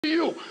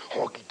You,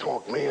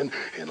 honky-tonk man,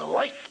 and the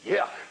like,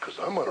 yeah, because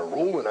I'm on a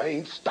roll and I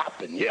ain't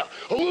stopping, yeah.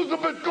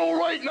 Elizabeth, go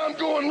right and I'm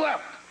going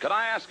left. Can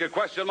I ask a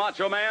question,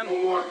 Macho Man?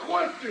 No more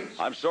questions.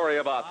 I'm sorry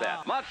about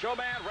that. Macho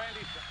Man,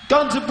 Randy...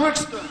 Guns of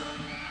Brixton.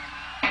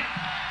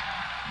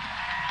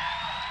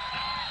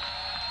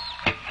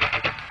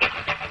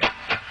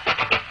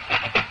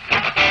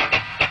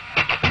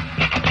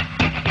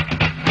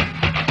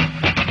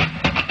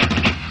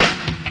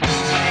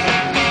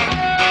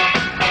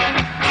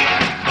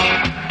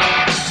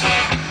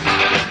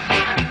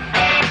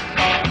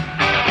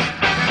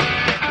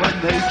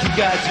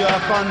 Got your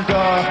front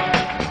door,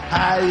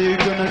 how you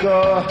gonna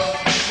go?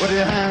 With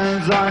your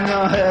hands on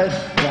your head,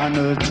 on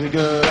the trigger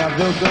of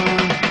the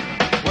gun.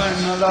 When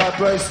the law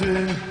breaks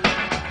in,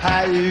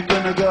 how you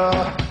gonna go?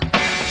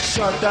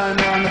 Shut down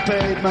on the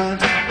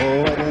pavement,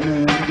 or waiting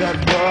in that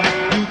war.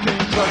 You can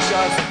crush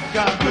us,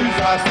 can't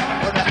bruise us,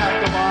 but they have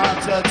to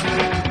want to.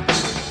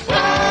 Oh,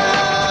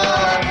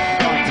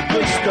 come to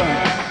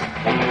Brixton.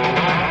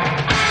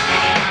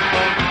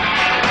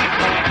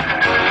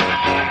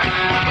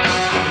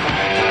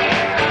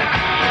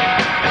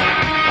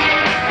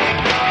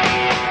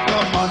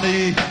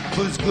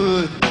 Was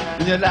good,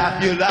 and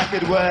you like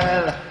it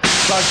well.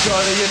 But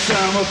surely your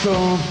time will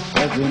come,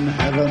 as in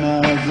heaven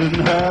as in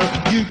hell.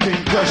 You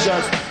can crush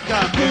us,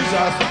 can't bruise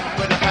us,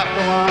 but you have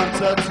to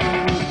answer to.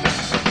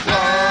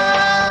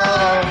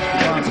 Whoa,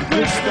 guns of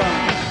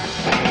Brixton.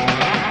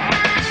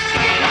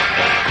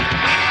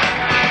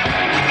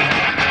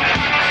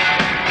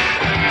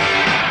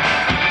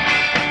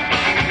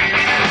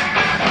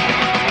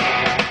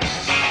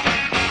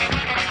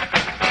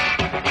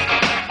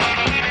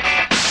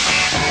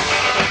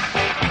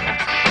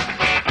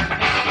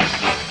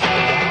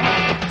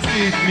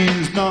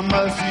 Means no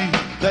mercy,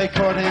 they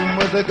caught him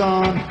with a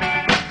gun.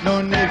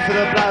 No need for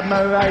the blood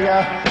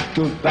Mariah,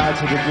 goodbye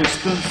to the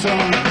Brixton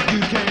sun. You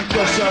can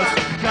crush us,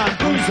 can't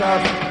bruise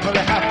us, but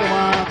they have to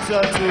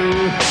answer to.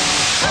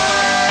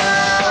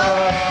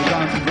 Oh, the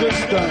guns of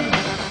Brixton.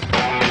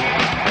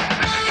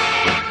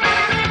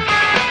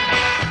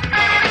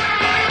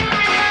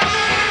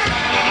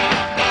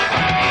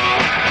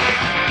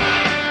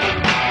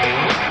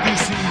 You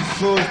see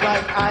fools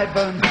like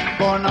Ivan,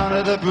 born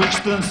under the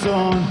Brixton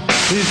sun.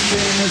 His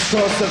dream is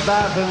called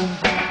surviving.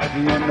 At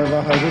the end of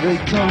a holiday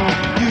come.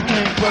 You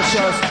can crush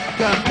us,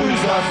 can't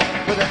bruise us,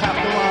 but they have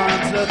to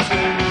answer to.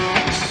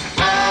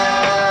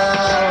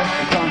 Oh,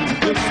 the guns of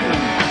Brixton.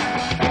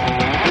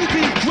 You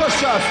can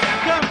crush us,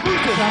 can't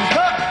bruise us,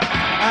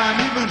 and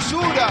even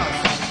shoot us,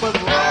 but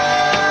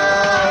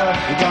oh,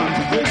 the guns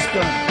of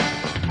Brixton.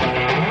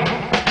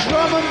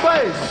 Drum and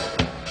bass.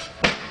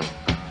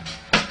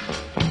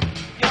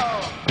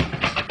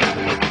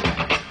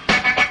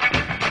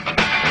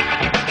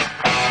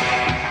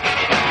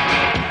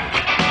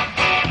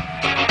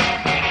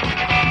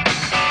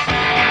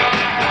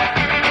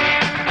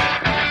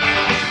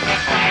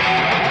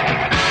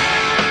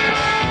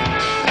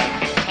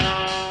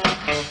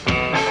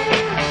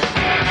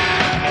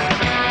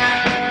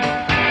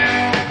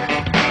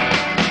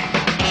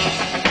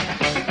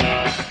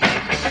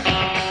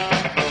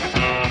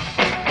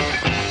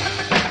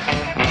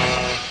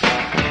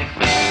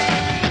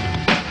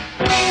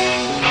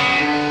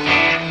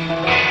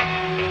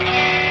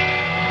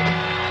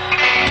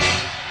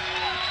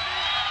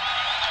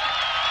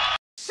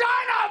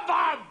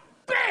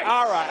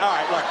 All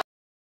right, look.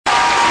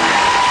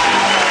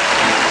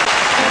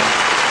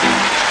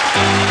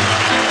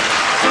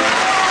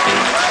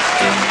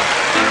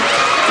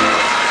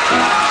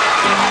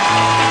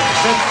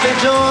 Sette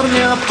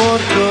giorni a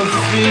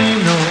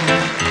Portofino,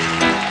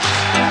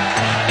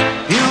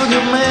 più di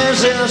un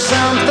mese a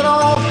San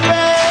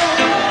Tropez.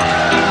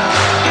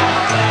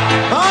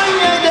 Poi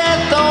mi hai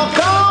detto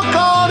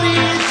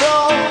Cocorito,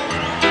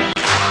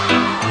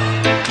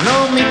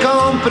 non mi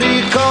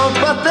compri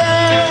colpa te.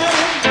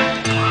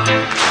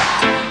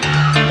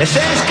 E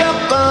sei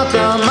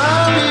scappata a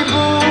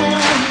Malibu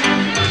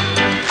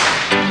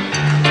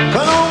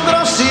con un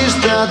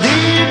grossista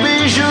di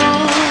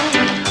bijou.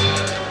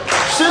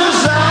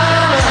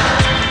 Susanna,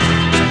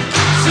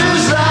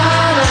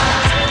 Susanna,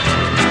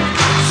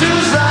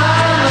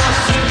 Susanna,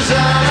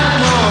 Susanna,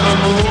 mon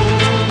amour.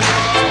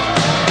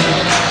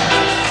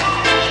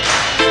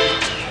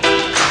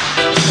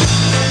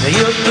 E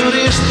io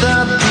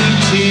turista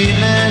di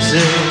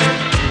cinese,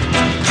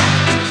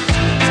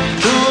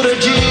 tu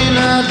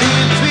regina di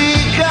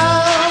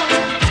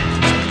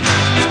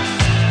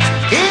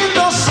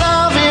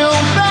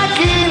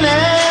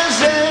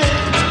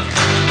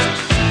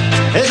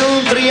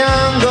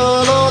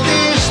triangolo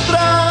di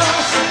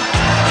strass.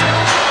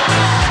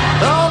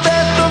 T'ho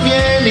detto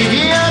vieni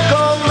via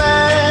con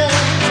me,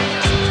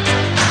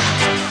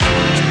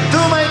 tu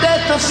m'hai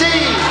detto sì,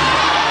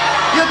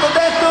 io t'ho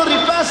detto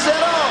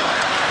ripasserò.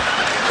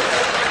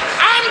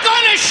 I'm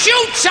gonna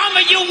shoot some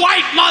of you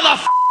white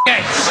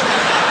motherfuckers.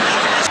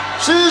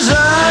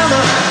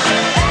 Susanna,